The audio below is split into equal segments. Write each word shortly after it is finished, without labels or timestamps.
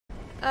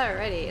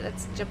Alrighty,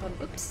 let's jump on.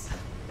 Oops,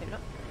 maybe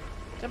not.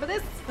 Jump on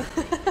this.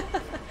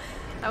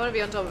 I want to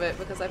be on top of it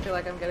because I feel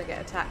like I'm going to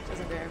get attacked as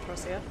I'm going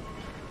across here.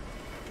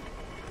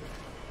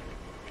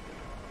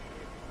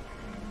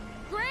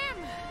 Grim!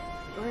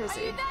 Where is Are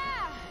he? you there?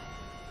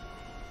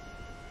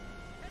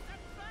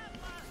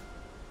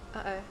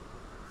 Uh-oh.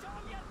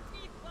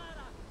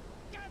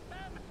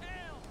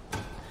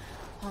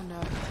 Oh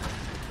no.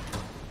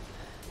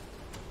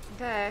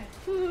 Okay.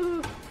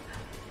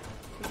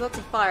 There's lots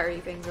of fiery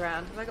things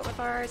around. Have I got my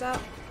fire arrows out?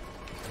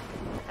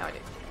 Now I do.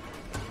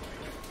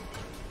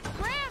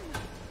 Grim!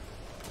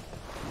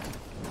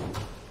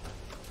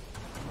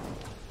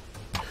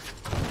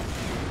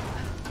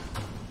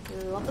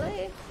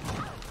 Lovely.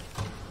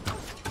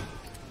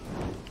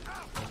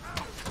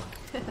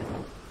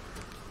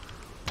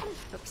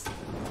 Oops.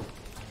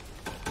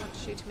 I want to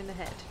shoot him in the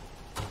head.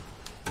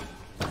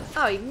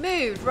 Oh, he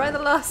moved right at the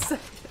last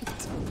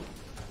second.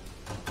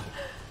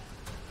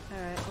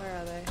 Alright, where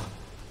are they?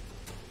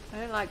 I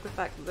don't like the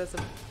fact that there's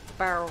a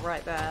barrel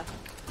right there.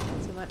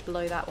 So I might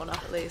blow that one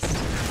up at least.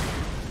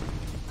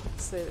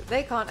 So that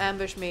they can't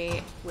ambush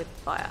me with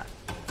fire.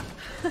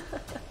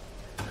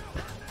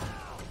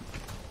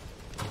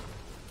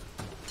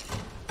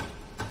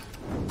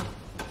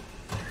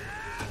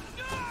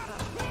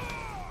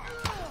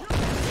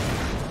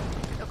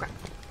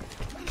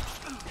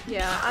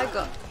 Yeah, I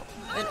got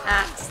an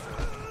axe,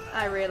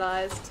 I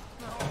realised.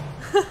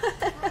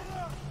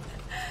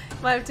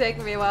 Might have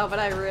taken me a while, but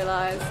I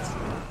realised.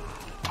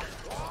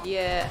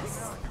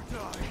 Yes.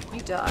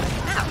 You die.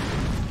 Ow!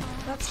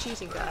 That's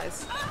cheating,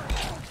 guys.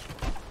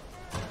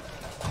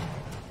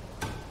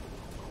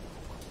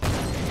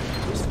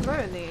 Who's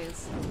throwing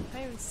these? I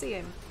can't even see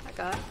him. That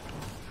guy.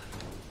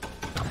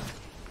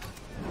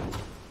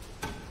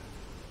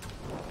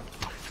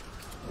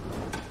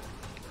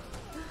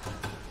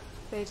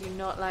 They do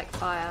not like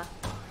fire.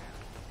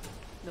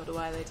 Nor do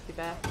I, though, to be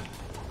fair.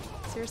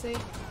 Seriously?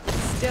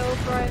 Still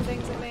throwing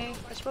things at me?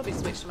 I should probably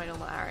switch to my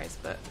normal arrows,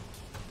 but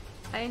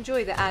I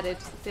enjoy the added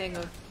thing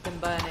of them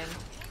burning.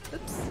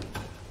 Oops.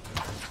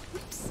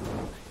 Oops.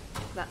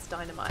 That's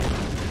dynamite.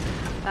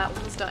 That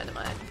one was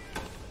dynamite.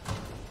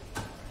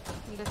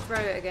 I'm gonna throw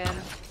it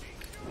again.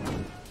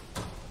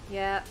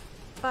 Yeah,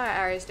 fire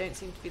arrows don't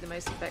seem to be the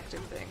most effective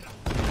thing.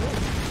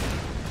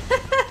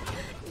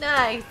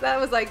 Nice! That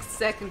was like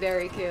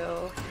secondary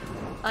kill.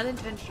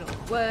 Unintentional.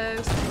 Whoa,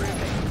 screwing.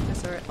 I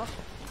saw it. Oh.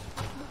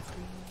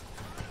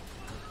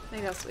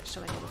 Maybe I'll switch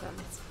to my normal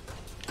guns.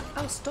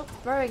 Oh, stop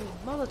throwing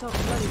Molotov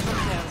bloody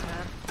cocktails,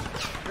 man.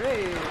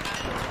 Rude.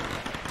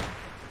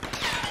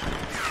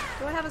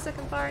 Do I have a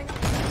second firing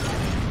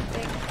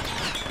thing?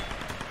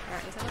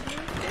 Alright, is that one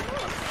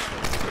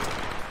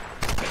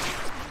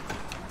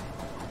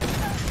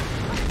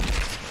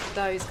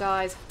here? Those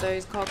guys,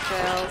 those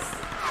cocktails.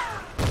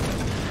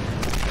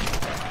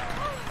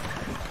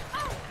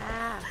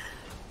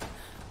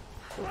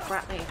 Oh,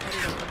 crap me.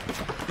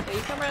 Yeah,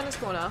 you come around this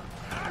corner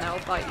and I'll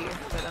fight you,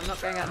 but I'm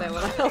not going out there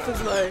when my health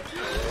is low.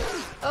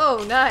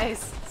 Oh,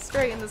 nice!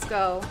 Straight in the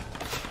skull.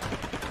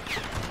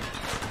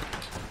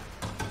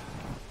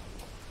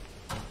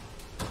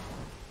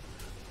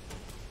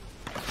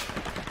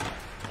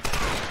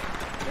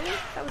 Really?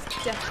 That was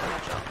definitely a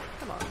shot.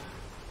 Come on.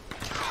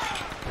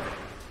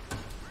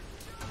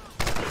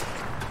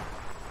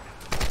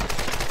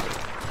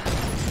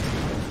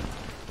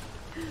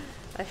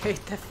 I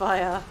hate the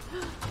fire.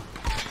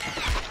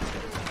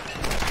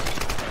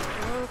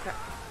 Okay.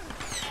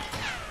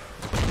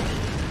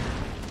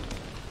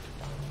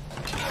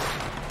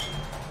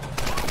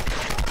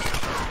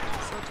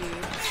 So do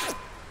you.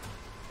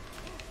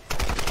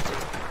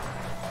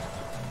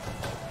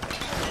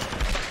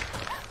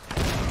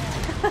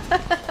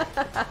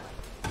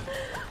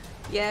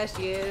 Yeah,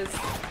 she is.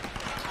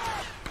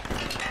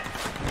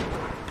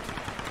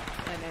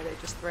 I know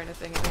they've just thrown a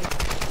thing at me.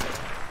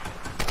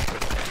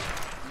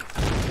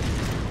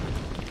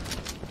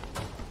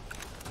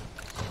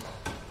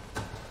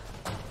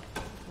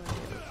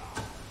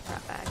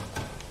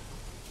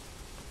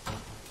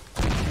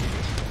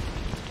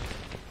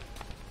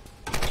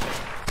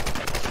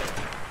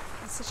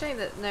 It's a shame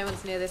that no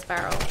one's near this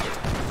barrel.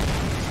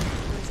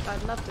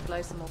 I'd love to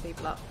blow some more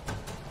people up.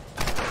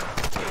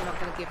 They're not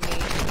going to give me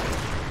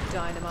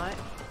dynamite.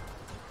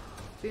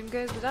 Boom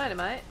goes the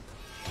dynamite.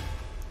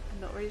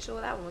 I'm not really sure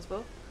what that one was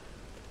for.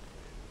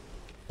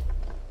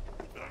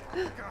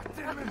 God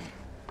damn it!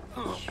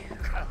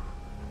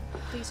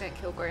 Please don't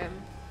kill Graham.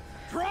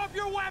 Drop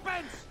your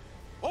weapons,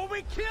 or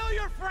we kill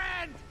your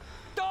friend.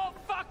 Don't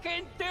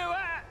fucking do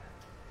it.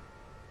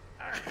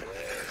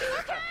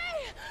 Okay!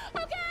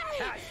 Okay!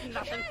 That's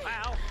nothing,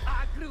 pal.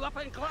 I grew up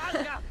in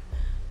Glasgow.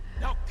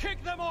 Now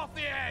kick them off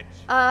the edge.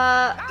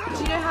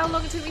 Do you know how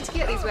long it took me to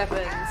get these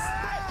weapons?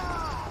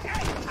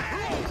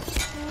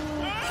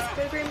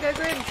 Go Grim, go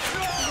Grim. You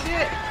can do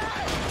it.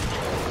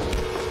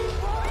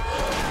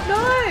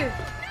 No!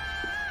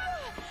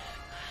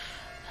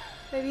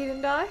 Maybe he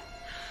didn't die?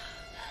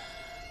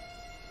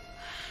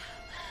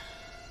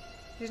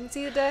 You didn't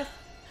see the death,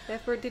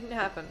 therefore it didn't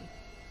happen.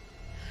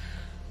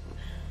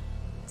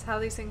 That's how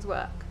these things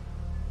work.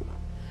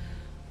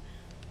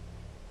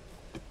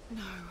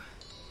 No.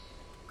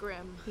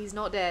 Grim. He's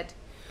not dead.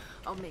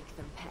 I'll make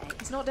them pay.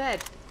 He's not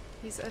dead.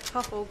 He's a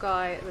tough old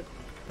guy that,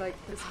 like,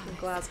 is from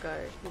Glasgow.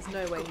 There's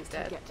no way he's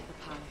dead. Get to the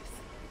palace.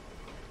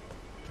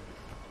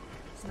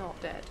 He's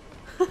not dead.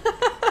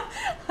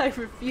 I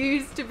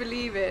refuse to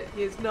believe it.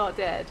 He is not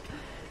dead.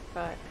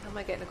 Right, how am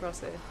I getting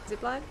across here?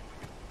 Zip line?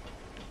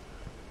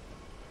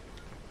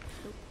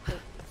 Oh, oh.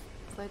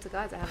 There's loads of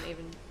guys I haven't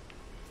even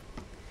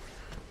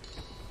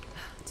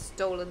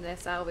stolen their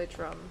salvage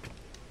from.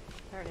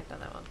 Apparently I've done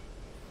that one.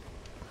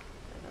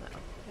 I've done that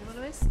one. Anyone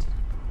I missed?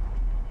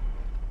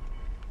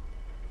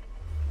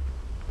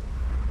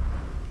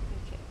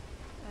 Okay.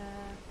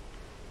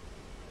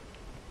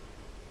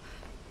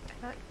 I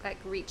can't, like,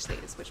 reach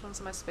these. Which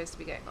ones am I supposed to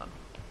be going on?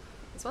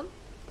 This one?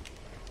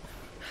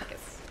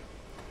 Yes.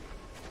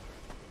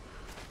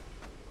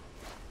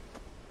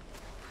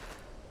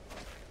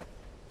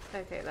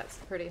 Okay, that's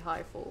a pretty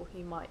high fall.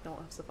 He might not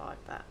have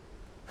survived that.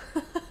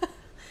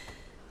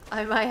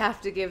 I might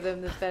have to give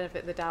them the benefit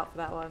of the doubt for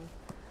that one.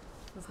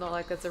 It's not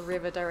like there's a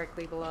river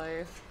directly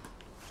below.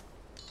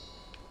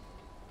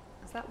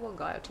 Is that one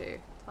guy or two?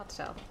 It's hard to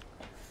tell.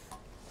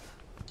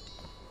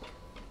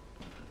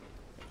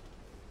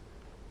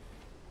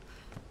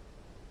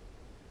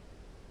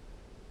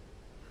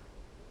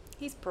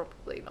 He's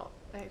probably not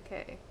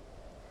okay.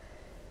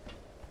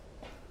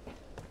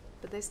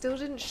 But they still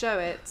didn't show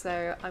it,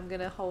 so I'm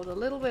gonna hold a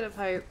little bit of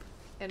hope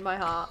in my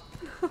heart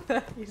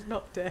that he's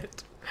not dead.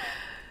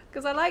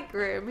 Because I like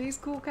Grim, he's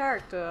a cool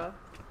character.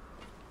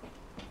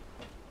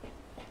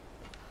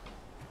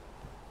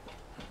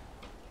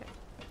 Okay.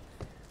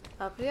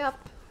 Uppity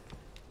up.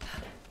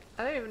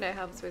 I don't even know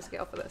how I'm supposed to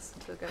get off of this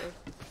to go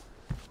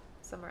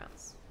somewhere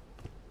else.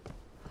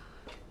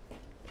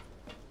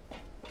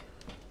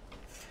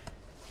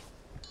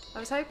 I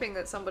was hoping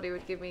that somebody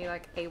would give me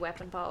like a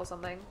weapon part or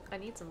something. I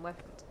need some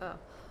weapons. Oh,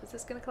 is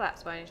this gonna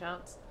collapse by any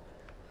chance?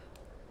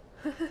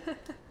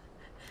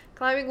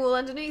 Climbing wall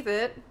underneath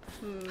it?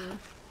 Hmm.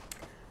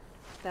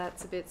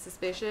 That's a bit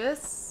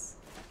suspicious.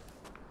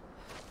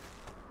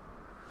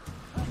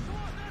 There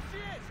she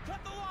is!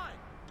 Cut the line!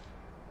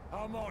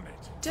 I'm on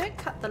it. Don't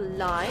cut the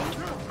line,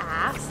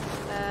 ass.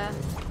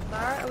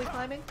 Lara, are we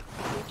climbing?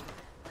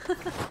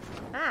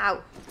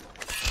 Ow!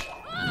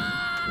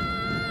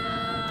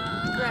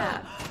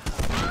 Grab.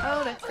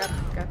 Oh no,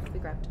 grab, be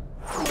grabbed.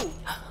 Ooh.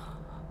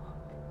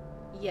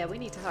 Yeah, we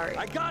need to hurry.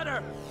 I got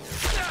her!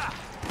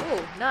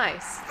 Oh,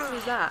 nice. What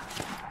was that?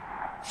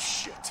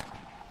 Shit.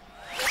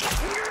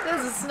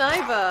 There's a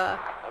sniper!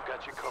 I've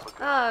got you covered.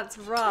 Ah, it's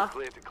rough.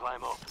 Clear to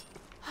climb up.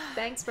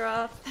 Thanks,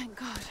 rough. Thank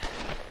God.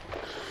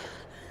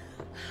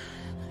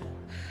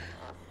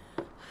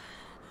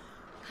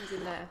 Who's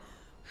in there?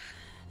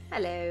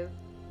 Hello.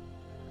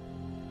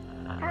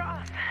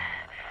 Ross,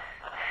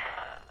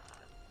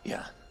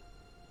 Yeah.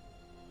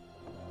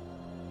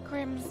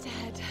 Grim's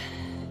dead.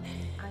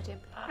 I don't.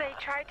 they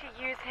tried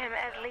to use him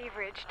as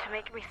leverage to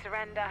make me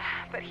surrender,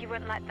 but he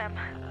wouldn't let them.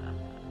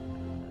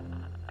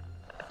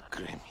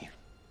 Grim, you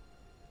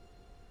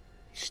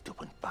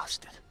stubborn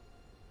bastard.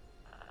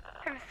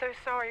 I'm so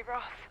sorry,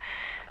 Ross.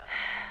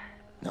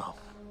 No,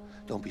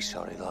 don't be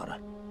sorry, Lara.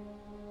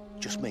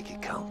 Just make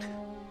it count.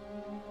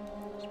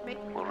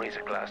 We'll raise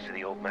a glass to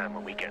the old man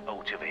when we get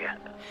out of here.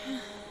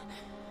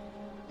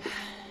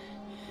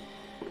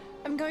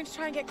 I'm going to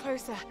try and get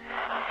closer.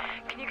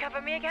 Can you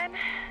cover me again?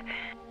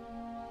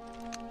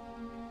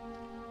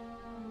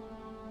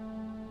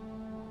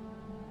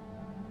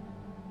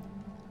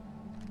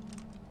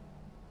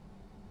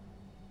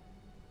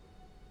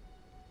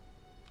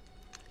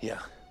 Yeah.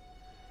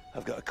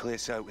 I've got a clear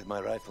sight with my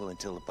rifle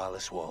until the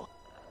palace wall.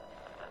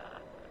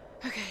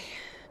 Okay.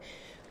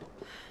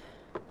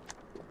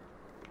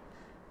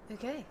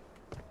 Okay.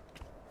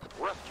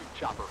 Rescue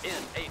chopper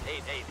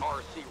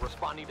N888RC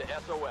responding to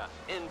SOS.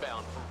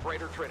 Inbound from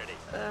Freighter Trinity.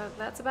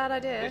 That's a bad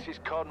idea. This is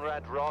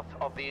Conrad Roth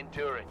of the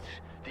Endurance.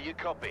 Do you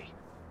copy?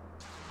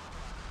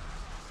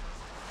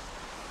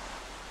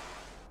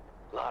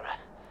 Lara,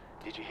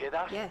 did you hear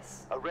that?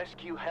 Yes. A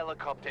rescue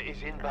helicopter is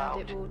And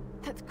inbound. it will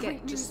That's great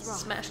get news, just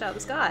Ross. smashed out of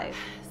the sky.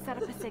 Set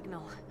up a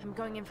signal. I'm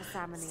going in for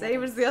Sam and the Same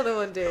others. as the other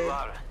one did.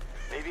 Lara,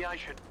 maybe I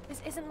should...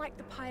 This isn't like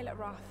the pilot,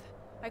 Roth.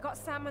 I got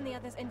Sam and the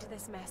others into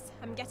this mess.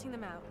 I'm getting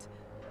them out.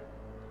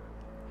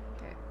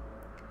 Okay.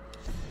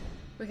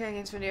 We're going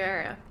into a new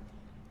area.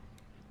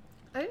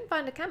 I didn't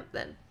find a camp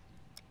then.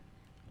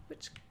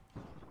 Which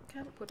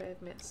camp would I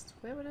have missed?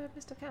 Where would I have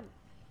missed a camp?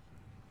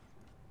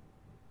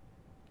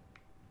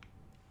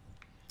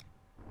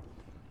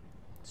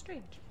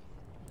 Strange.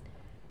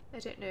 I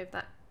don't know if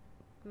that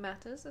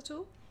matters at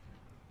all.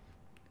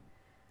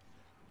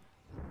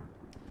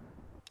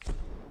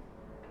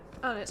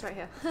 Oh no, it's right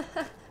here.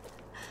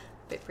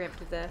 Bit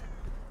preempted there.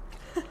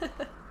 I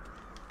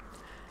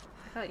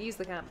can't use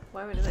the camp.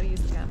 Why wouldn't I use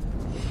the camp?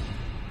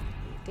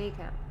 Day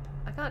camp.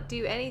 I can't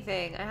do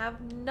anything. I have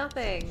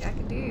nothing I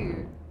can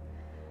do.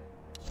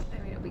 I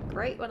mean, it'll be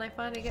great when I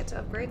finally get to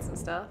upgrade some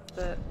stuff,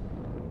 but...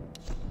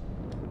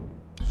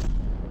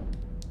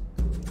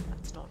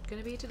 That's not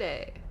gonna be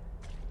today.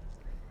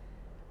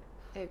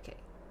 Okay,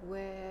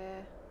 where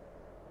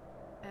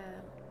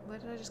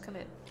did I just come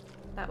in?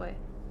 That way.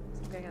 So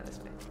I'm going out this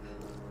way.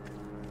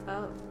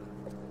 Oh.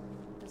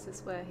 This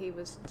is where he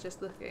was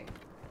just looking.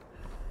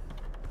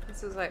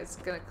 This is like it's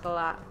gonna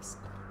collapse.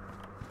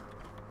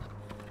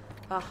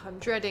 Oh, I'm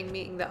dreading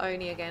meeting the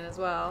Oni again as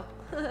well.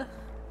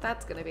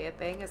 That's gonna be a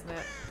thing, isn't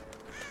it?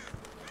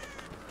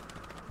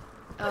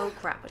 Oh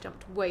crap, I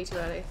jumped way too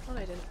early. Oh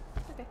no, I didn't.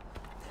 Okay.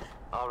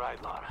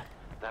 Alright, Lara.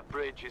 That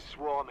bridge is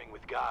swarming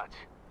with guards.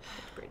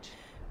 Which bridge?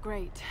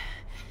 Great.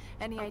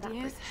 Any Oh, that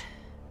ideas? bridge.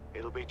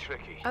 It'll be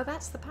tricky. Oh,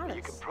 that's the palace.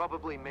 You can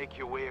probably make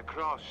your way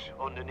across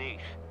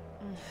underneath.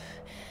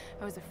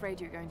 I was afraid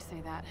you were going to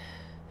say that.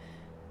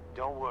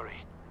 Don't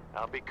worry.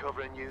 I'll be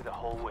covering you the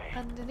whole way.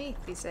 Underneath,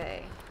 you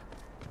say?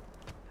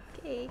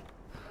 Okay.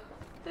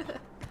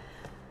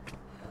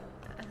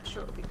 I'm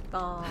sure it'll be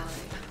fine.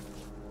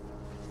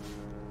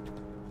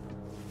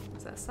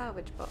 Is that a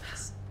salvage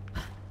box?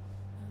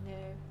 No.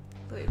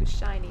 Thought it was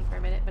shiny for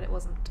a minute, but it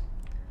wasn't.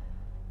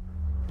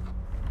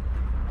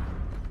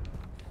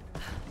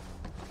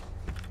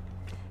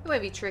 It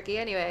won't be tricky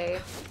anyway.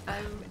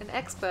 I'm an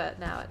expert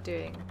now at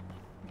doing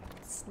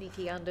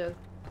sneaky under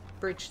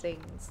bridge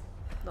things.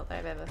 Not that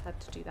I've ever had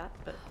to do that,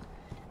 but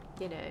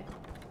you know.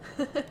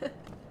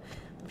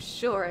 I'm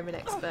sure I'm an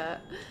expert.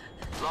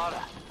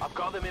 Lara, I've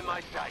got them in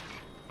my sight.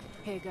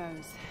 Here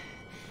goes.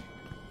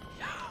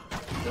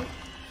 Oop.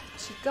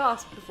 She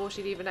gasped before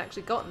she'd even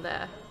actually gotten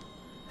there.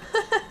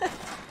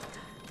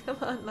 Come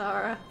on,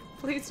 Lara.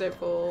 Please don't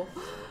fall.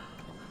 What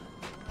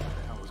the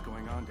hell is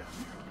going on down there?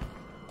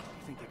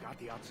 You think they got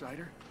the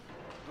outsider?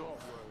 Don't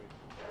worry.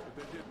 If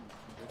they didn't,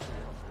 they'd say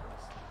help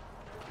us.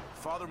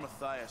 Father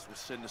Matthias will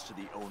send us to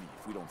the Oni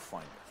if we don't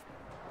find her.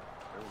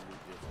 Only if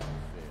we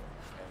fail.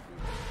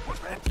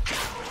 And we...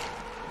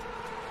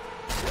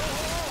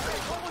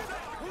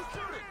 Who's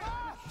shooting?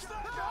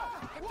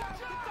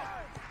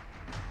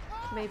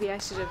 Maybe I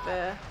should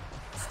have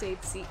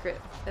stayed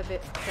secret a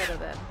bit better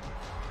then.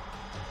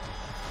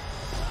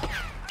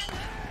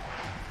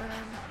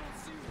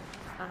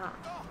 Aha.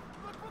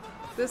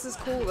 This is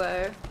cool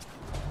though.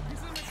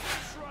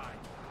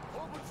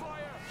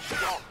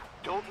 Stop!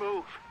 Don't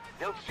move!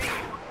 They'll see you!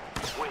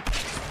 Wait! I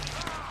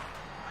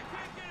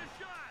can't get a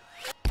shot!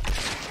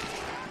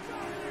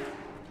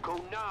 Go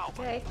now!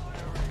 Okay.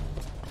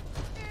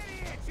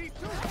 Idiots! He's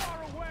too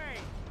far away!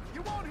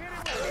 You won't hit him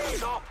with these!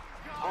 Stop!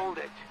 Hold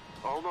it!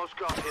 Almost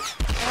got him.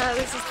 Ah,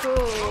 this is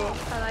cool.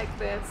 I like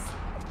this.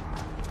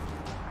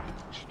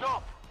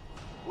 Stop!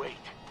 Wait!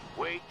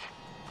 Wait!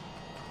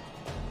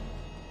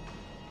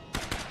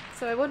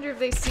 So I wonder if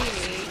they see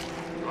me,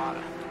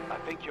 Lara, I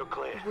think you're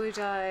clear. would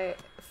I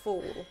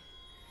fall?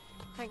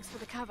 Thanks for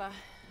the cover.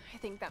 I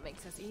think that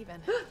makes us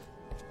even.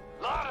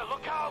 Lara,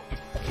 look out!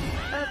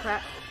 Oh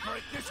crap.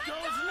 Break this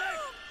girl's neck!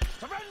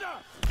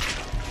 Surrender!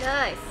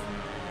 Nice.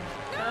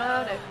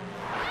 Oh no.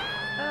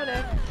 Oh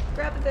no.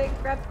 Grab the thing,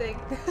 grab the thing.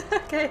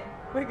 Okay,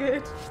 we're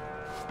good.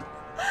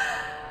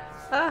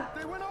 Ah,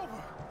 They went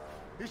over!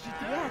 Is she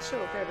dead? yeah,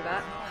 sure, go with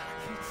that.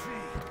 Let's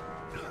see.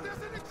 There's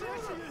an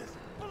intruder!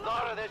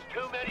 Lara, there's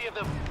too many of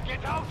them!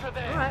 Get out of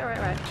there!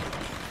 Alright.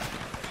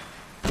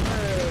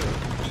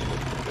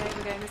 Whoa. Okay,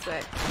 we're going this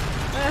way.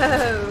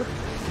 Whoa.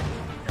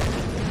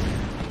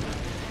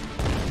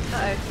 Uh-oh.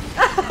 I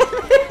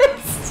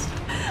missed!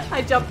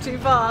 I jumped too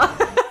far.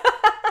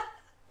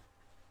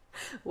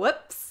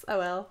 Whoops. Oh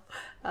well.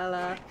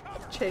 I'll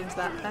change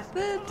that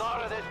method.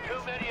 Lara, there's too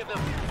many of them!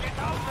 Get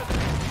out of there!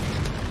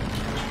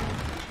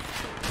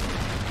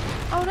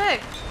 Oh no!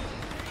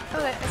 Oh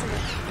no, it's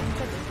okay.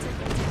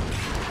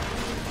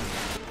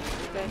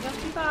 Going up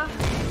too far.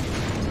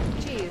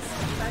 Jeez,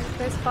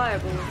 those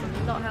fireballs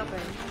are not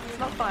helping. It's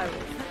not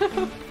fireballs.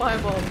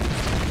 Fireball. Oh,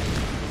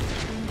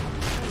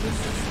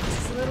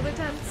 this is a little bit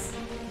tense.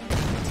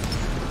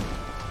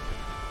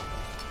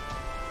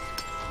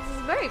 This is a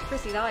very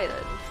pretty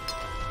island.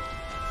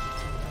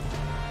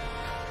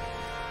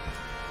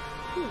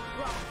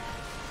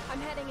 I'm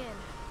heading in.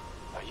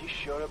 Are you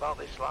sure about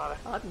this, Lara?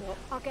 I'm not.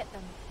 I'll get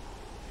them.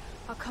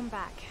 I'll come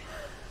back.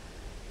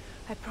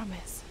 I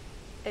promise.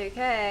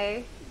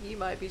 Okay, you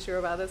might be sure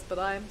about this, but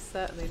I'm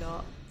certainly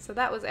not. So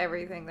that was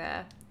everything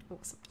there.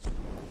 Awesome.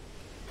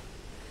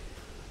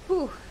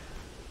 Whew.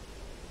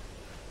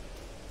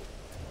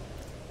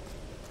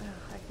 Oh,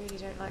 I really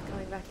don't like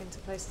coming back into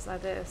places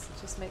like this.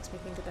 It just makes me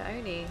think of the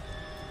Oni.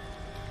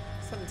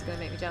 Something's going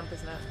to make me jump,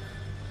 isn't it?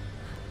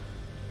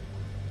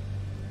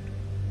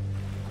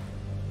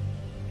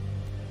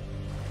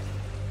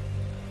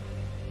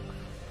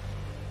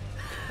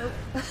 Oh.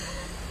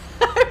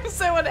 I'm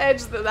so on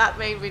edge that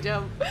made me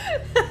jump.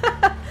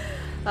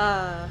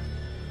 Why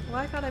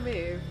can't I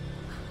move?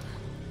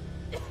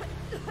 It's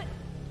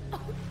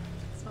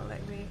not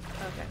letting me.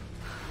 Okay.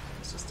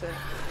 It's just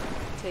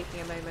taking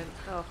a moment.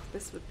 Oh,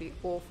 this would be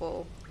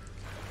awful.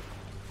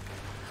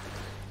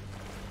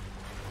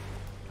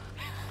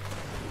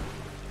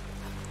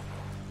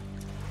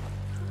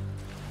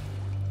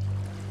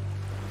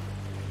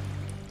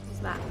 What's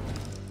that?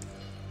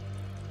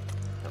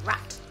 A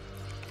rat.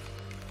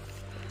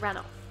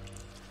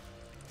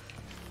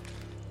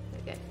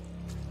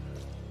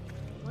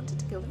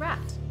 wanted to kill the rat.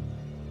 Is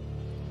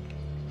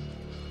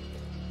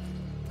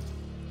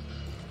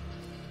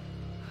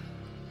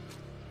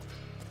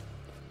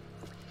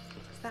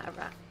that a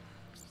rat?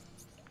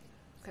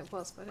 It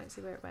was, but I don't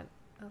see where it went.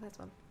 Oh, there's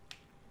one.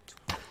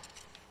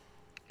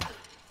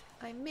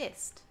 I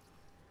missed.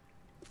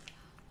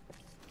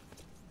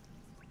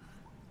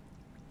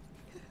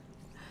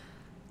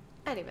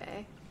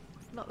 Anyway,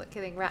 not that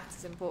killing rats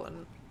is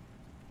important.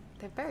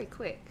 They're very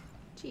quick.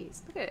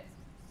 Jeez, look at it.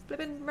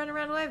 Flipping running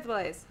around all over the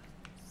place.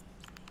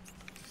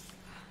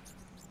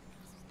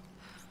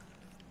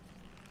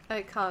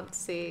 I can't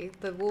see.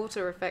 The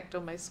water effect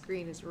on my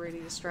screen is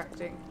really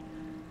distracting.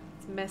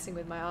 It's messing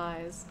with my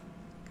eyes.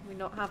 Can we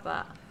not have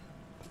that?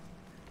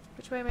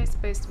 Which way am I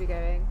supposed to be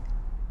going?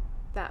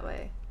 That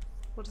way.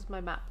 What does my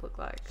map look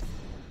like?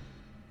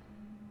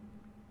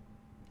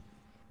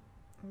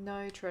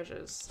 No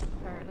treasures,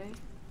 apparently.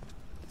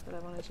 But I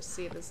want to just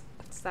see if there's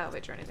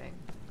salvage or anything.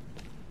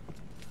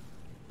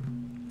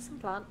 Some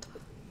plant.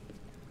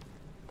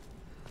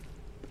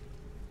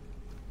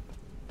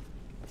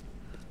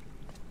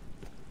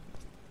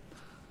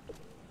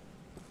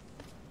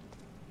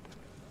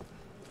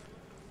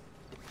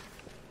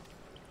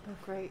 Oh,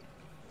 great.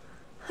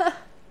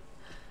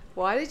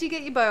 Why did you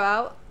get your bow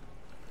out?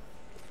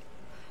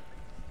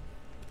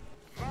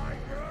 My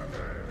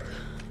brother,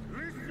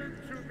 listen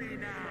to me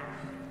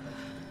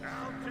now.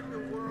 Out in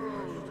the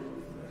world,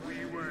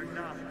 we were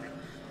nothing.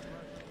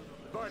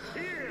 But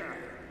here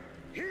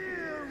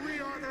we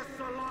are the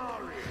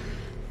Solari,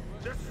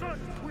 the Sun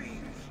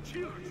Queen's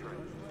children.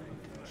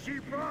 She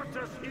brought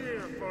us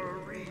here for a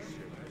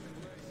reason.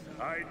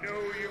 I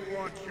know you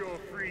want your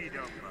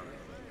freedom.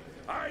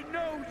 I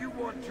know you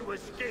want to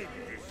escape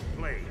this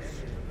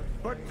place.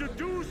 But to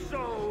do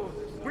so,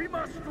 we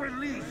must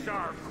release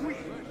our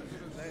queen.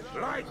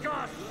 Like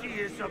us, she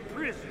is a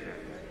prisoner.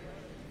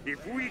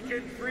 If we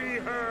can free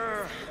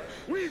her,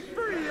 we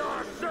free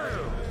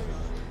ourselves.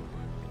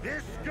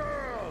 This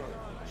girl,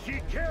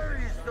 she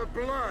carries the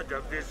blood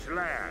of this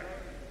land.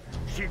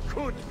 She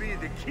could be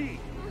the key.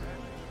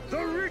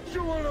 The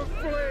ritual of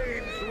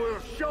flames will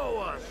show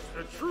us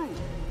the truth.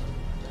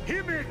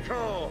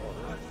 Himiko,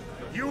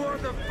 you are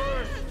the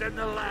first and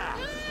the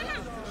last.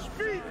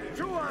 Speak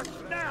to us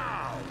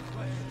now!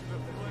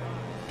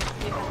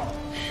 Yeah,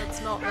 that's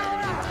not what I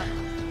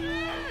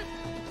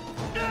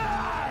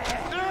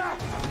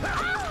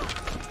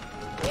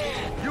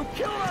do. You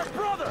killed our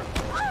brother!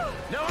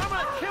 Now I'm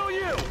gonna kill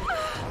you!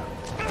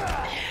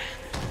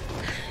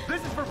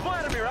 This is for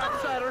Vladimir,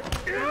 outsider!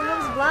 Who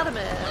was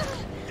Vladimir?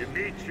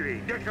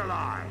 Dmitri,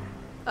 Nikolai!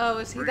 Oh,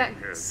 was he that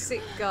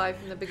sick guy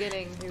from the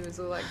beginning who was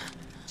all like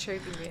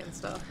choking me and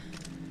stuff?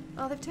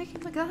 Oh, they've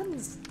taken my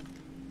guns!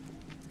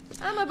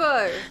 And my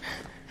bow!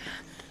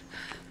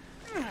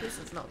 This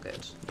is not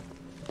good.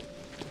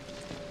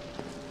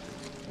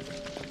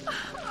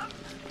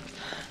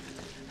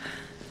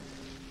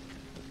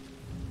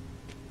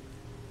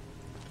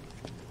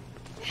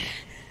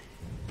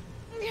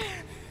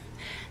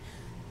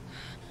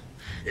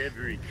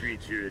 Every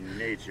creature in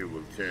nature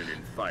will turn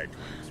and fight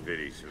when its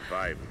very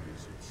survival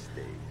is at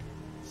stake.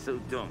 So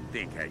don't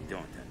think I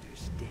don't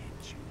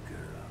understand you,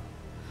 girl.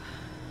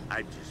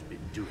 I've just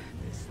been doing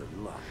this a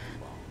lot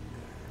longer.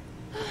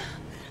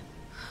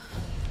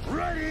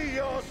 Ready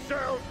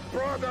yourselves,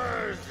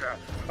 brothers!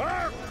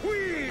 Our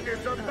queen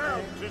is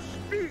about to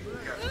speak!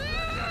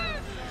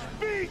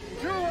 Speak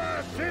to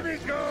us,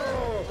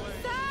 Himiko!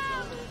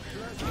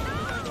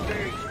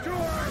 Speak to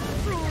us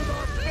through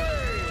the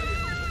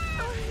flame!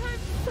 Oh,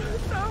 I'm so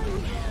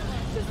sorry.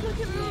 Just look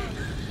at me.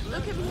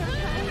 Look at me,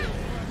 okay?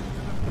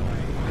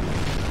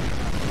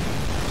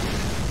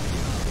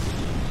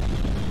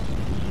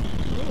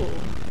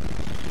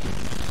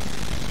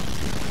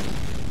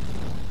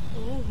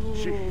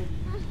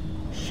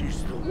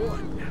 She's the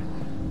one.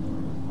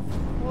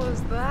 What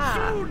was that?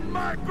 Soon,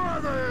 my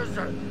brothers,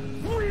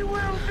 we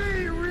will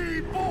be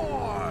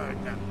reborn!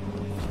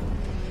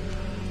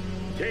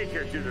 Take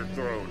her to the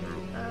throne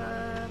room.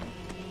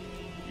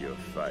 Your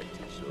fight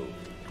is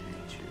over,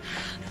 creature.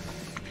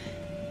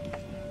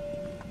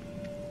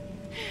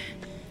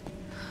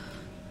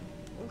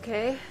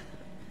 Okay.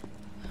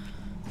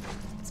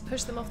 Let's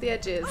push them off the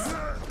edges.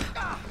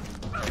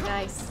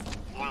 Nice.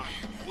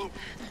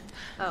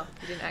 Oh,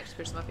 you didn't actually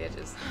push them off the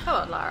edges. Come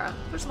on, Lara.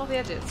 Push them off the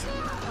edges.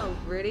 Oh,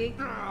 really?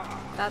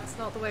 That's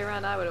not the way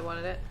around I would have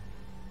wanted it.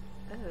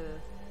 Ugh.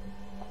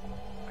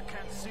 I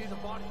can't see the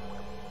body.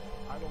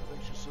 I don't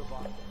think she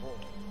survived the fall.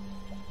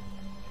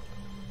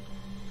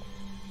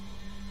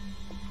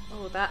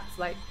 Oh, that's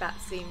like that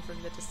scene from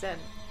The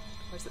Descent.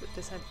 Or is it The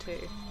Descent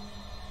 2?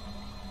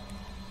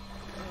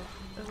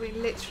 Oh, we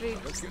literally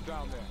Let's get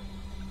down there.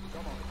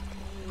 Come on.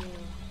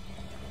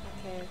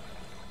 Okay.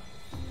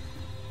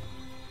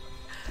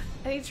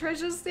 Any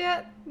treasures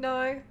yet?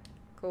 No?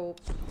 Cool.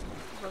 As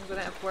long as I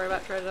don't have to worry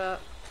about treasure.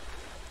 Oh,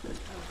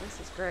 this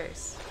is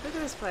gross. Look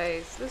at this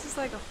place. This is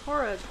like a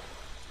horror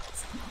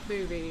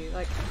movie.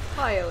 Like,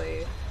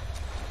 entirely.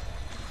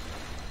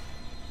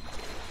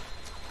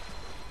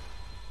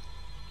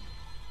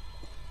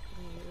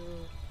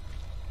 Ew.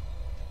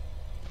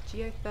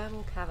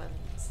 Geothermal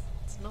caverns.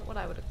 It's not what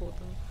I would have called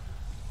them.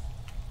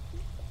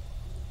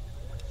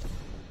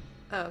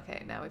 Oh,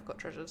 okay, now we've got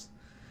treasures.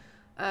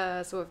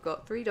 So we've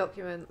got 3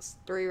 documents,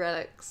 3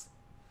 relics,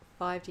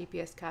 5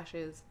 GPS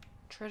caches,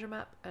 treasure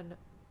map, and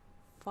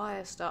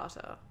fire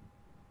starter.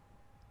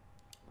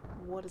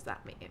 What does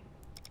that mean?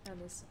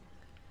 And there's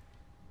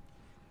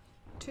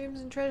tombs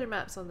and treasure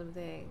maps on them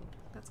thing.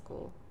 That's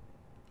cool.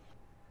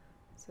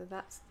 So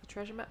that's the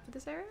treasure map for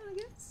this area, I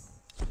guess?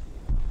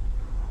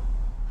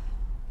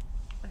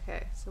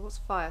 Okay, so what's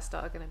fire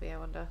starter going to be, I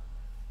wonder?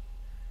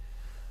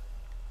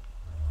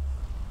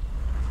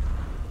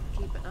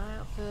 Keep an eye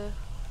out for...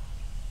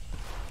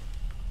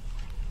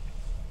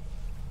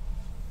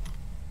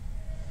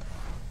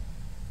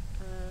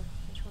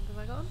 which ones have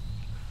I got on?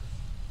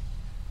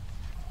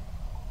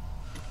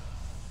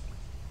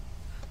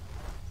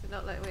 Is it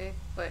not letting me...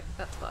 Wait,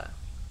 that's fire.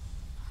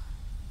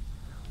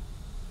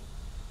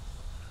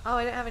 Oh,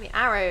 I don't have any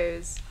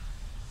arrows.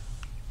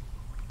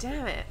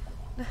 Damn it.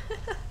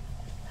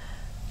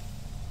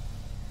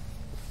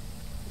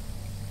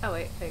 Oh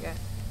wait, there you go.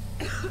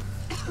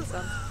 This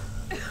one.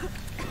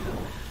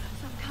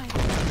 Some kind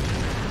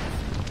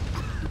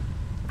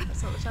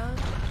That's not the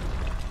challenge.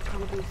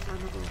 probably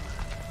flammable.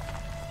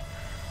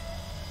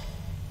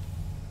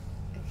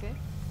 Okay.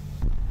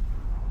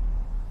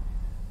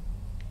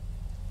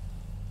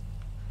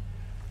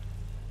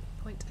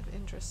 Point of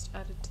interest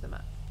added to the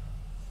map.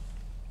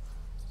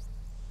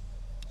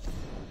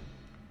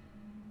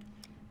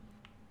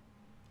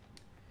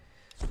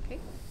 Okay.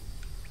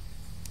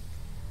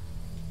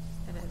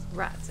 And there's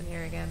rats in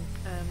here again.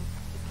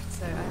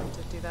 So I have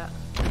to do that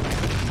and then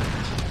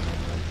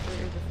run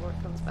through before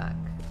it comes back.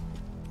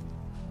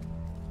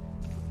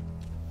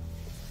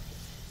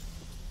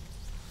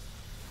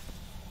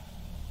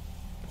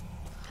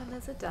 And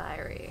there's a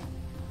diary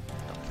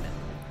document.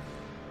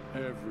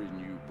 Every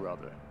new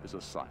brother is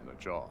assigned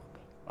a job,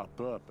 a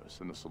purpose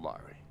in the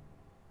Solari.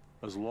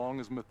 As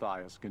long as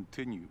Matthias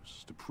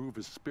continues to prove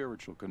his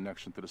spiritual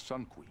connection to the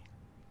Sun Queen,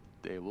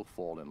 they will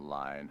fall in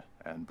line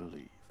and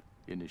believe.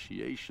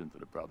 Initiation to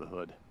the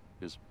Brotherhood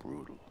is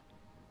brutal.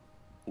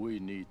 We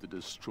need to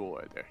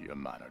destroy their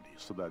humanity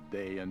so that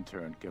they in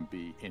turn can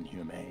be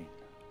inhumane.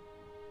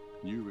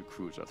 New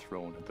recruits are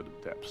thrown into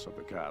the depths of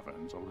the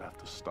caverns or left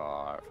to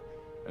starve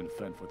and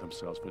fend for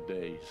themselves for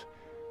days,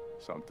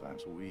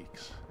 sometimes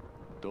weeks.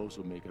 Those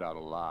who make it out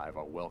alive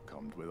are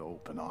welcomed with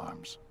open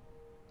arms.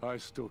 I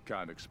still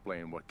can't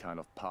explain what kind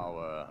of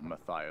power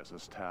Matthias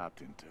has tapped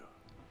into,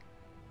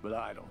 but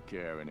I don't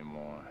care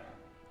anymore.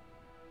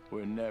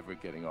 We're never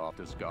getting off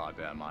this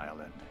goddamn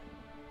island.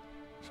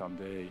 Some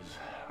days,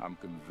 I'm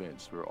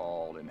convinced we're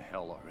all in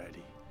hell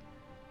already.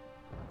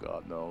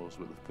 God knows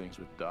with the things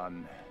we've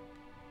done,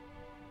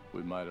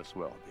 we might as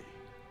well be.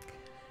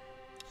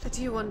 I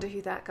do wonder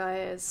who that guy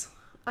is.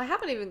 I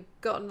haven't even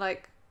gotten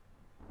like...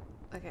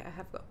 Okay, I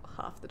have got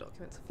half the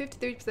documents.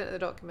 53% of the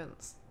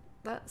documents.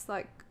 That's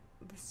like...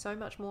 There's so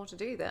much more to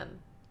do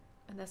then.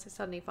 Unless I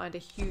suddenly find a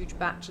huge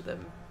batch of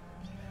them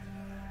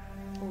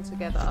all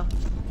together.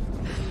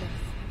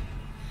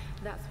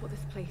 That's what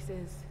this place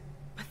is.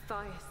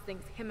 Matthias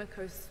thinks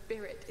Himiko's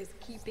spirit is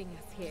keeping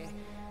us here.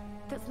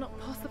 That's not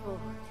possible.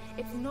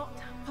 It's not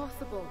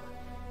possible.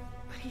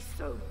 But he's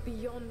so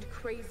beyond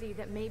crazy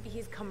that maybe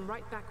he's come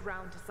right back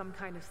round to some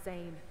kind of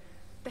sane.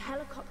 The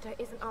helicopter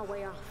isn't our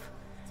way off.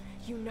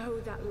 You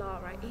know that,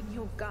 Lara, in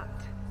your gut.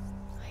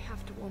 I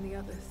have to warn the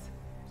others.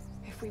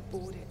 If we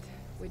board it,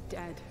 we're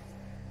dead.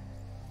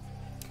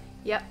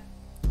 Yep.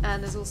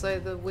 And there's also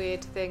the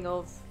weird thing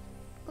of...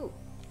 Oh.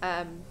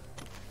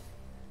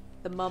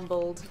 The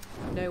mumbled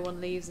 "no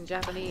one leaves" in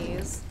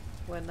Japanese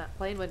when that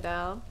plane went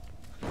down.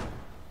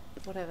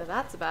 Whatever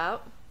that's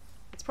about.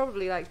 It's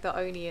probably like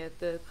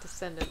the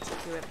descendants of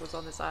whoever was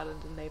on this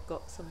island, and they've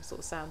got some sort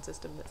of sound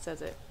system that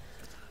says it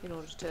in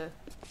order to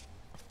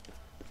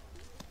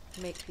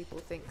make people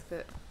think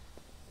that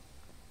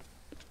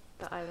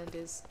the island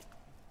is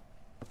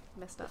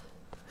messed up.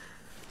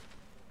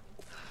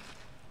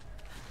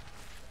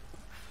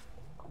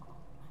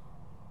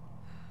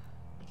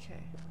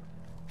 Okay.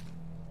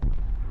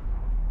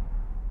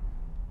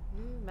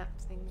 New map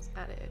things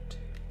added.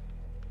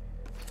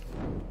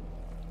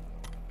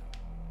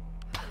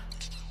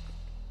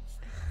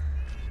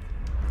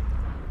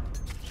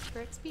 For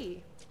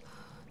XP.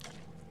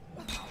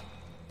 Oh,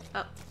 I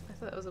thought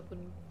that was a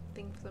wooden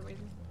thing for some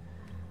reason.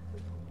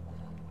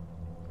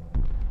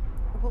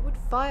 What would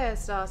fire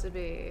starter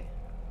be?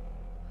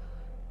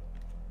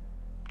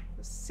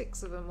 There's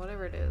 6 of them,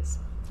 whatever it is.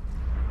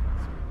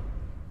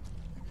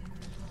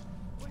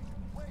 Wait!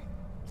 What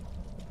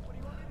do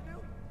you want me to do?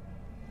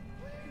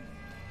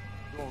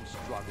 Don't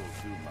struggle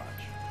too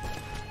much.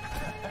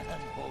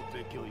 And hope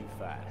they kill you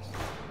fast.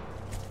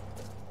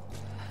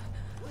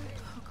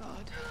 Oh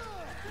God.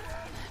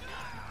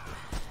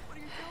 What are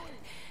you doing?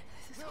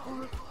 This is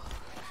horrible.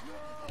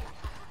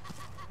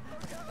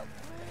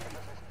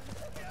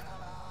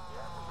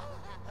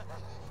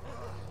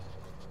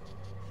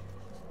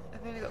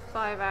 I've only got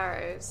 5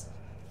 arrows.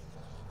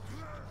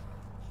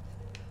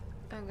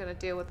 I'm gonna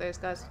deal with those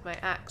guys with my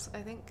axe,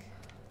 I think.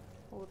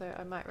 Although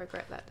I might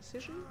regret that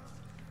decision.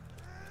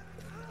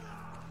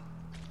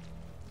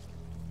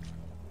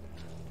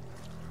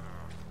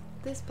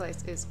 This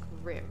place is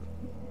grim.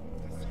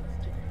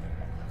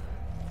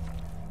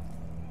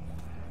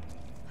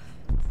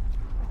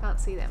 I can't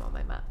see them on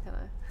my map, can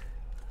I?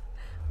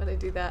 When I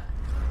do that.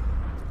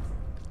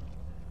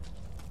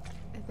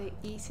 Are they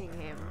eating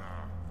him?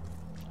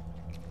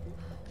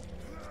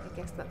 I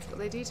guess that's what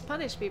they do to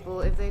punish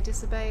people if they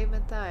disobey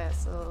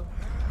Matthias or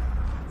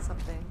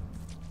something.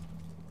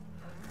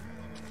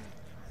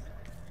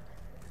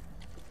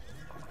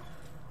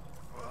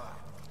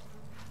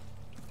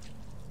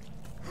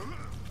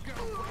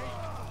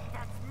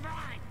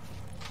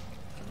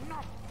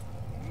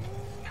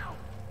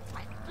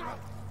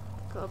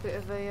 Got a bit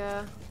of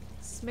a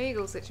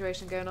Smeagol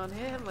situation going on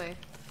here, haven't we?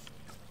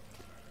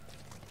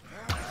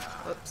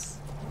 Oops.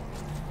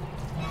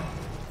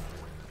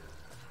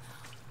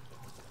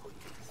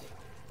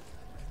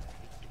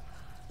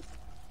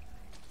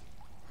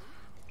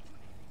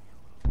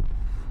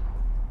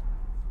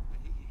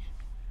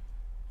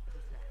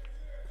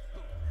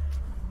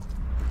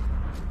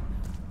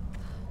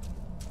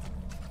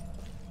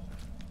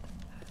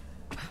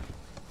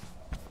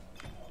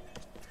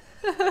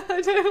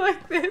 I don't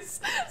like this.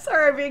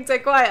 Sorry I'm being so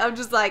quiet. I'm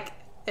just like,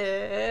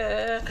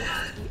 The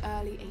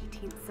early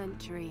 18th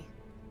century.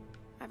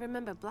 I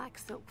remember black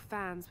silk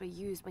fans were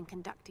used when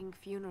conducting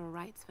funeral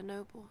rites for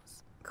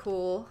nobles.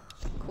 Cool.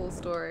 Cool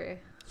story.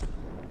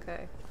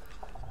 Okay.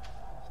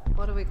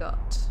 What do we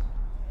got?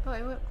 Oh,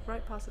 I went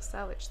right past the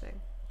salvage thing.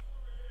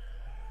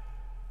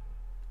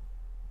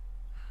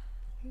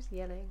 Who's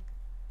yelling?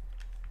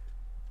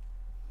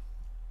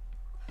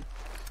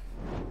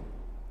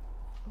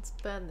 Let's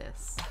burn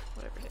this.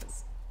 Whatever it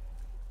is.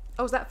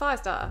 Oh, is that fire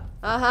starter?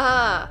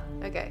 Aha!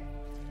 Okay.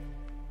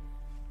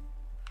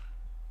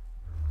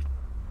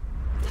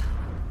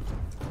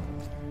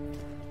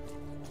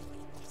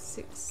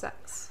 Six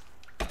sacks.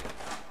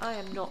 I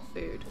am not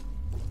food.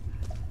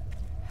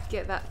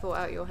 Get that thought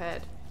out of your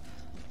head.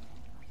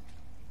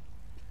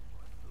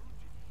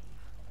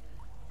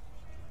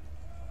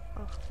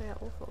 Oh, they are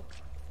awful.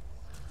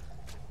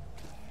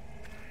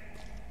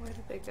 Where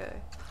did they go?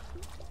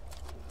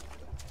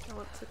 I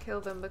want to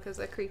kill them because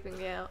they're creeping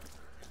me out.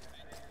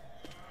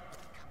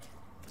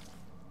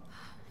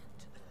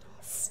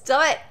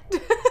 Stop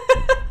it!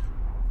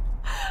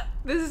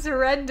 This is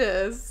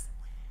horrendous.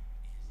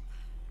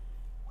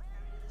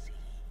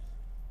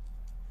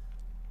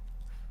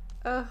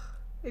 Ugh,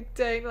 I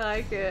don't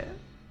like it.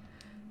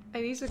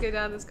 I need to go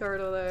down this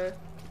corridor though.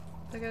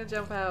 They're gonna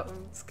jump out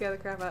and scare the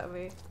crap out of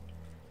me.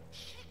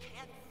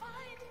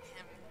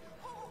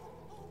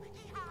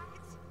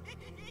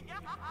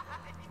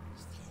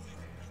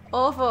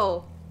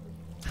 Awful!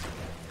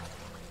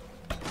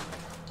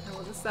 I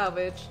want the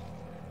salvage.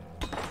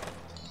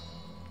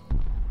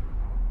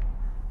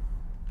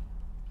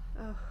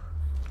 Oh,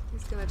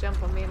 he's gonna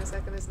jump on me in a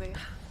second, isn't he?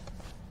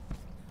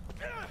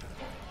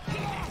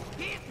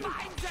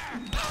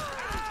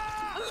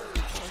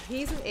 Well,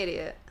 he's an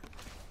idiot.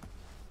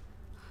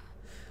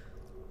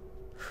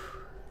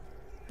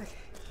 Okay.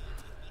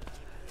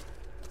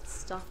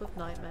 Stuff of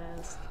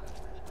nightmares.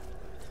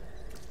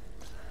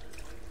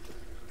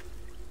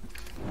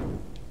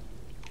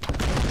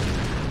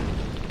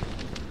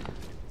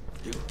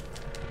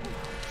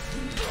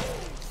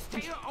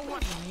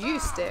 You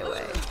stay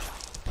away.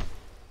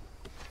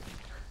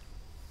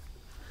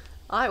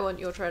 I want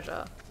your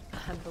treasure.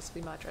 And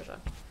possibly my treasure.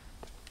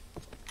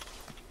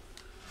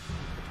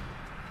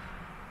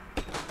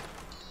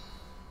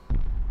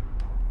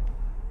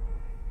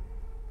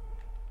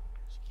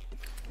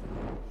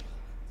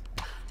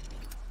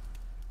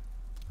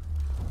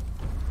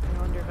 I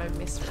wonder if I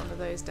missed one of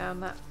those down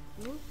that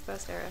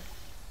first area.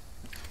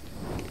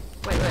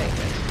 Wait.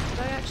 Did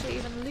I actually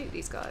even loot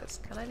these guys?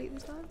 Can I loot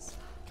these guys?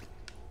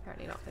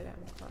 Apparently not, they don't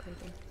have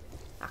anything.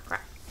 Ah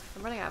crap.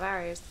 I'm running out of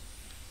arrows.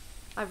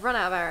 I've run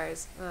out of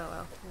arrows. Oh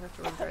well, I'm gonna have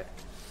to run through it.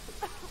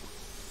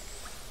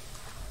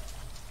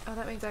 Oh,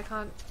 that means I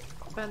can't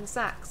burn the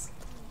sacks.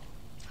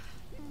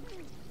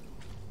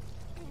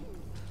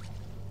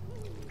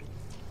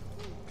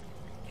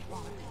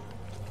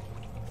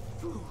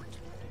 Food.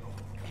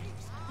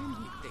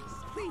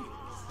 Please.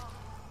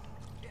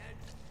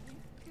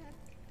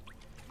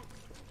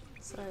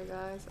 Sorry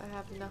guys, I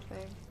have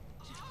nothing.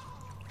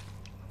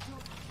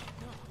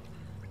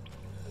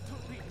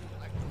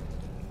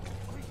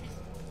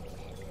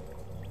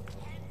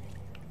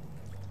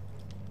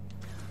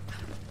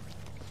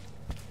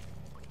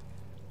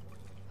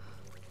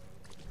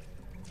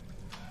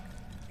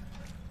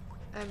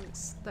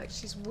 Like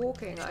she's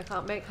walking, I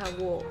can't make her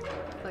walk,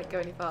 like go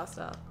any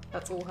faster.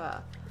 That's all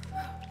her.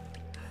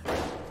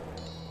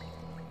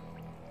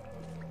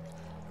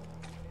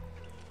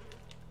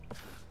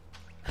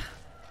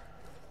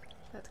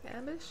 Let's get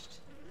ambushed.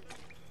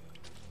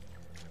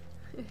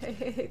 I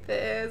hate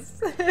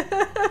this.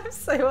 I'm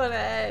so on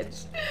edge.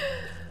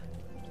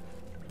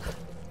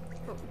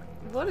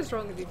 What is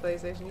wrong with you,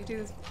 PlayStation? You do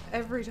this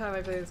every time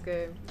I play this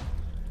game.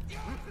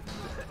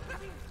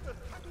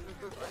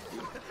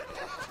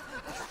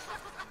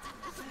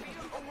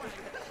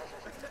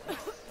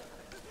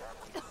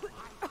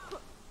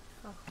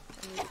 Oh,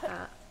 I need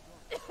that.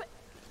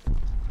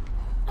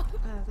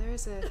 Oh, there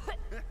is a...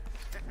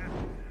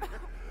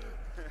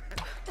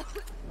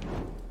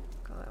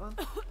 Got that one.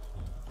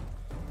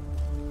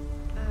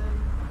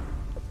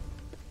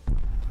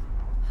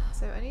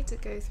 So I need to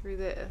go through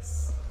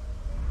this,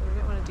 but I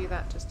don't want to do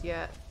that just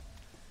yet,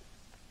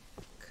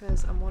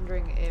 because I'm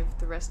wondering if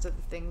the rest of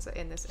the things are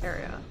in this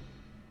area.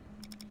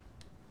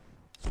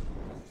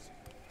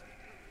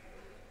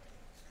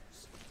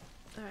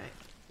 Alright,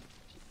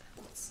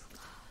 let's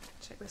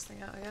check this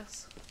thing out, I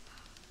guess.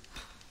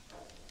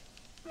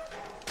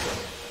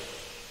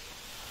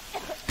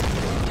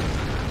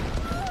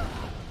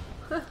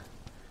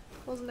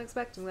 Wasn't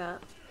expecting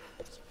that.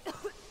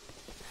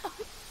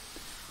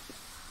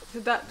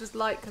 Did that just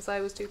light because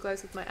I was too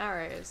close with my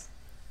arrows?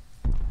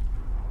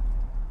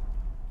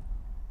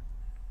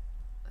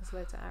 There's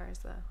loads of arrows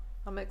there.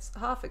 I'm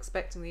half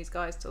expecting these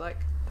guys to like...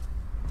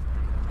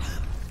 Like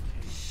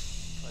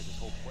this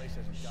whole place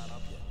hasn't gone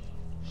up yet.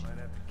 Might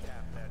have to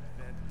cap that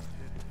vent.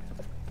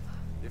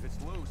 If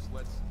it's loose,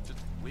 let's just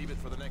leave it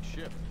for the next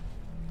shift.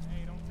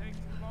 Hey, don't take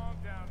too long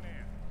down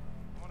there.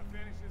 I want to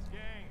finish this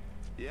game.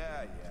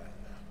 Yeah.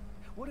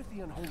 What if the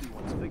unholy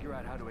ones figure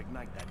out how to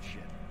ignite that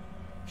shit?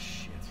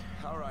 Shit.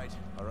 All right.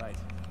 I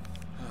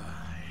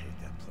hate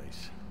that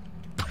place.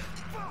 What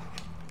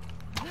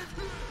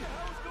the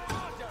hell's going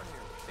on down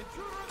here?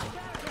 Intruder in the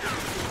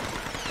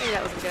catacombs! Maybe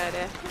that was a good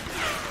idea.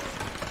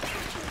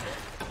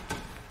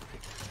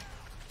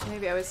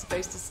 Maybe I was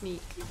supposed to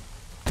sneak.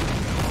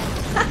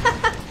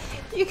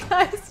 You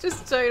guys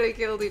just totally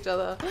killed each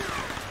other.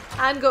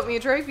 And got me a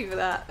trophy for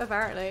that,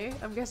 apparently.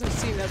 I'm guessing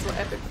that's what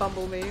epic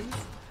fumble means.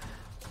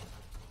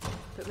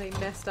 That they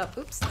messed up.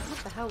 Oops,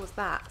 what the hell was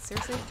that?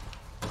 Seriously?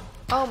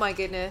 Oh my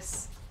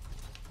goodness.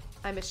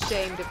 I'm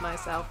ashamed of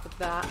myself with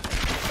that.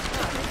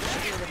 Oh,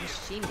 I with a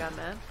machine gun,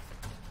 man.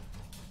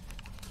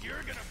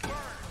 You're gonna burn.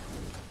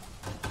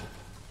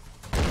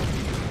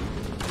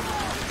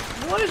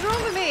 What is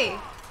wrong with me?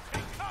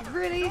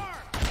 Really?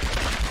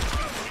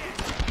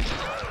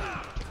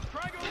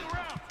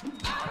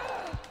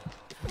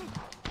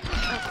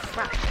 Oh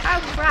crap.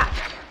 Oh crap.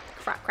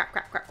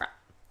 Crap.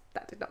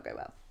 That did not go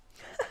well.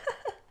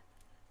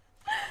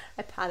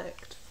 I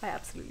panicked. I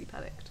absolutely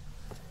panicked.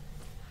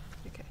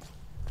 Okay.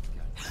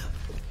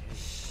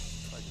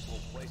 Like this whole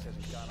place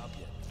hasn't gone up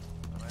yet.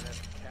 I might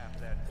have to cap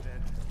that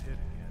vent pit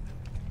again.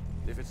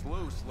 If it's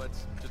loose,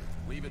 let's just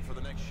leave it for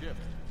the next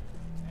shift.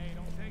 Hey,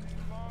 don't take too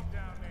long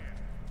down there.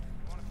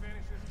 I want to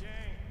finish this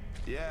game.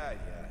 Yeah.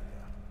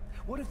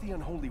 What if the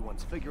unholy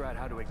ones figure out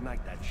how to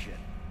ignite that shit?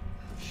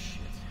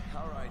 Shit.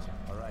 All right.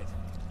 I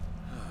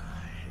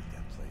hate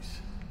that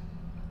place.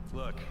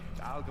 Look,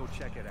 I'll go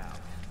check it out.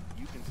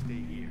 You can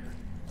stay here.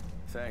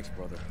 Thanks,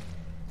 brother.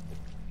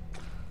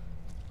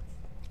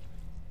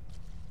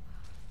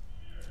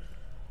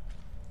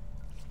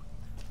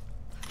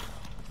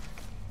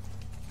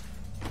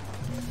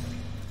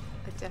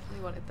 I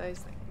definitely wanted those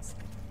things.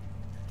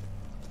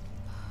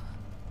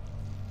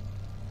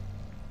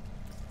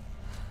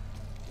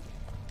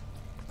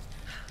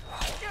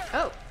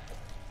 Oh!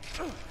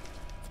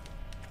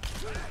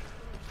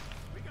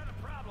 We got a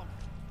problem.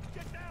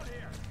 Get down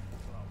here.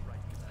 Well, right.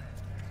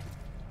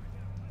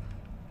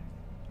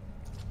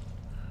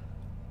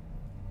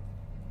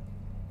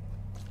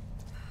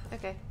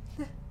 Okay.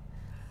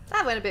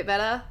 That went a bit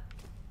better.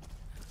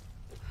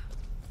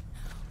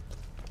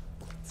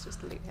 Let's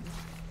just loot him.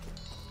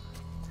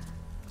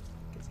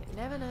 Because you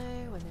never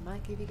know when they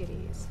might give you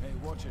goodies. Hey,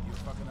 watch it. You're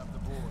fucking up the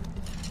board.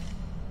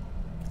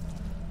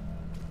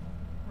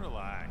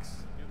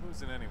 Relax. You're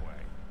losing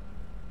anyway.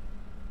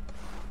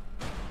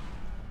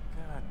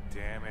 God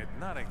damn it.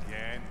 Not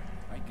again.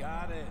 I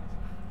got it.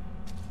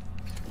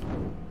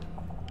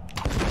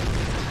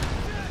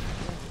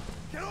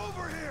 Get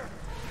over here!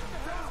 What the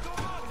hell's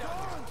going on down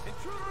here?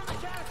 Intruder in the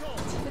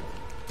catacombs!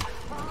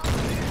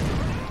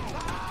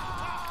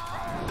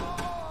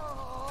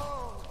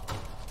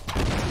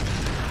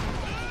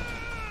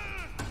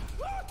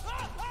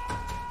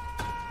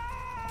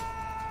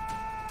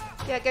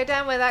 Yeah, go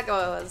down where that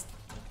guy was.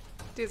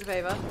 Do us a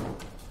favour.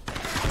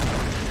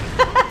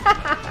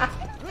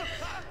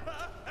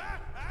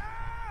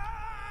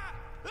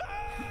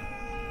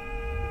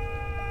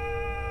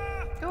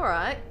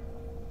 Alright.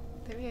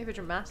 Don't be over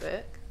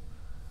dramatic.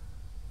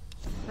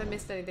 Have I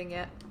missed anything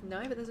yet?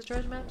 No, but there's a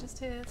treasure map just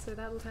here, so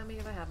that will tell me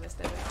if I have missed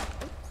anything.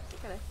 Oh,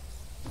 hello.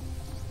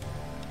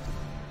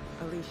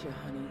 Alicia,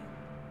 honey,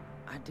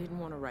 I didn't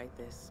want to write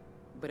this,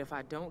 but if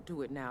I don't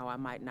do it now, I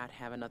might not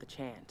have another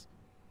chance.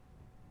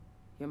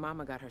 Your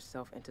mama got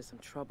herself into some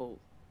trouble,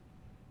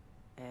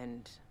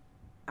 and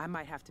I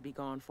might have to be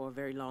gone for a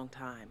very long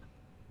time.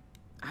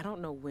 I don't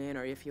know when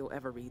or if you'll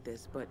ever read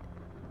this, but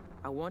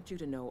I want you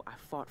to know I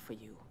fought for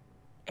you.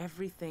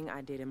 Everything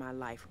I did in my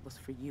life was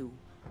for you.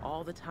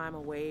 All the time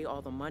away,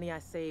 all the money I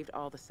saved,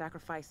 all the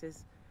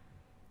sacrifices.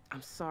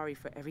 I'm sorry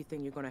for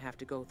everything you're gonna have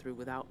to go through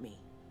without me.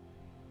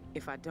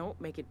 If I don't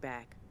make it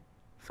back,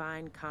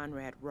 find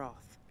Conrad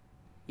Roth.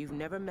 You've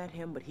never met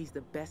him, but he's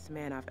the best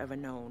man I've ever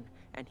known,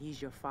 and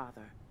he's your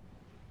father.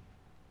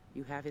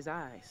 You have his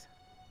eyes.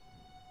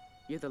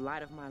 You're the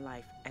light of my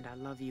life, and I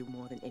love you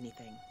more than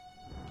anything.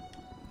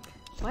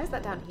 Why is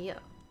that down here?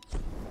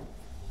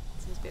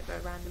 Seems to be a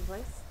very random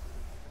place.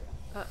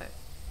 Uh-oh.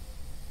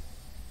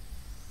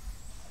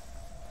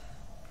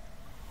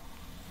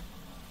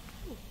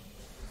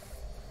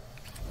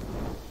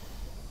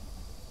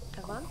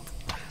 Avant?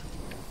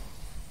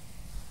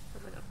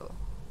 What am I not for?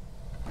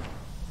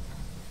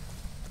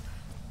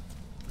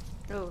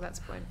 Oh, that's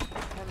a point. I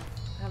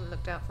haven't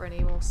looked out for any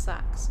more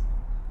sacks.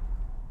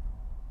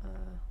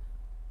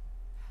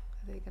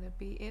 Are they going to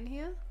be in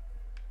here?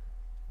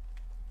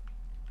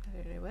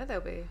 I don't know where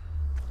they'll be.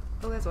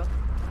 Oh, there's one. I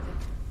think.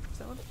 Is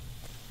that one?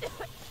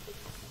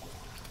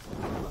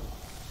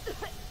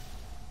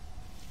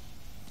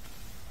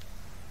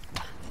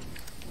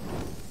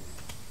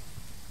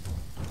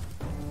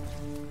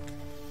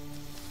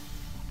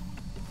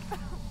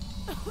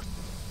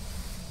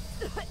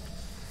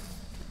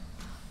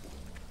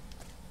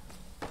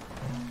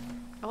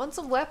 I want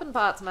some weapon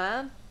parts,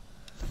 man.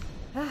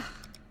 Oh,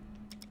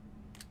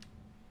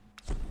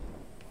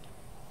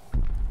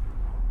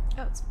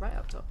 it's right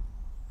up top.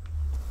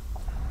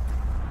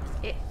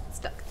 It's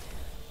stuck.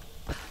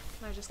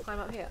 Can I just climb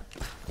up here?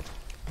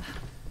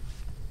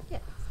 Yeah.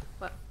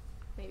 Well,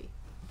 maybe.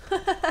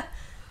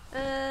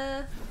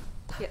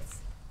 Yes.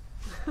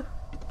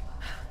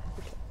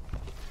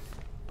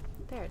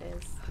 There it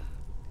is.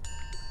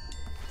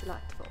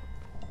 Delightful.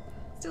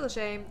 Still a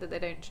shame that they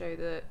don't show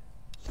the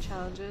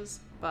challenges,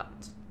 but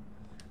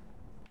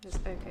it's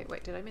okay.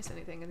 Wait, did I miss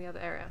anything in the other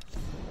area?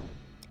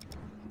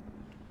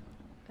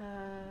 I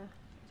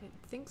don't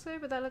think so,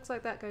 but that looks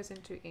like that goes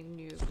into a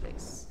new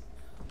place.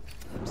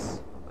 Oops.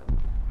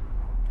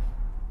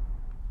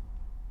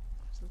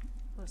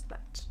 What's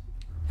that?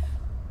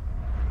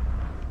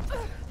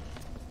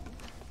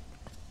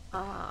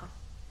 Ah.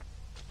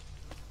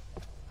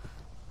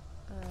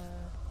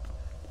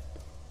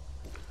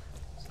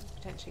 So I'm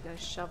potentially going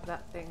to shove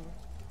that thing.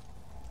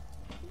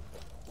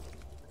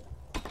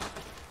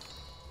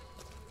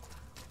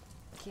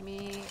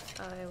 Gimme.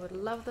 I would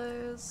love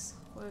those.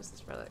 Where's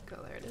this relic?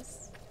 Oh, there it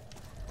is.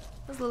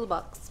 This little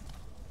box.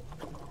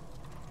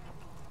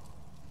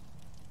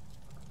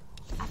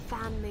 A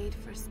fan made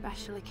for a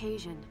special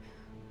occasion.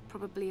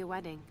 Probably a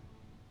wedding.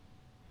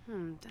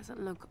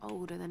 Doesn't look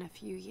older than a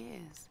few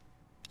years.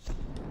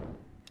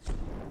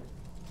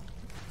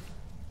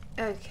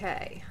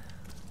 Okay.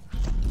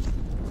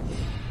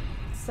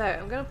 So,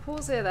 I'm going to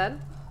pause here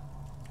then.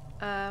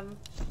 I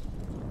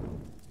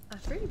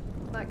really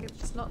like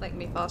it's not letting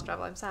me fast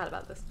travel. I'm sad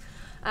about this.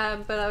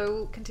 But I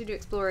will continue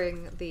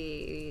exploring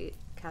the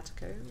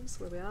catacombs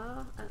where we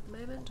are at the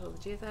moment, or the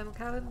geothermal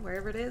cavern,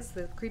 wherever it is,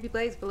 the creepy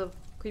place full of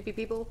creepy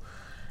people,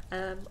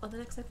 on the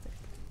next episode.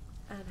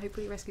 And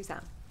hopefully rescue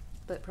Sam.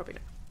 But probably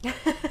not.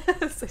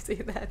 So see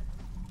you then.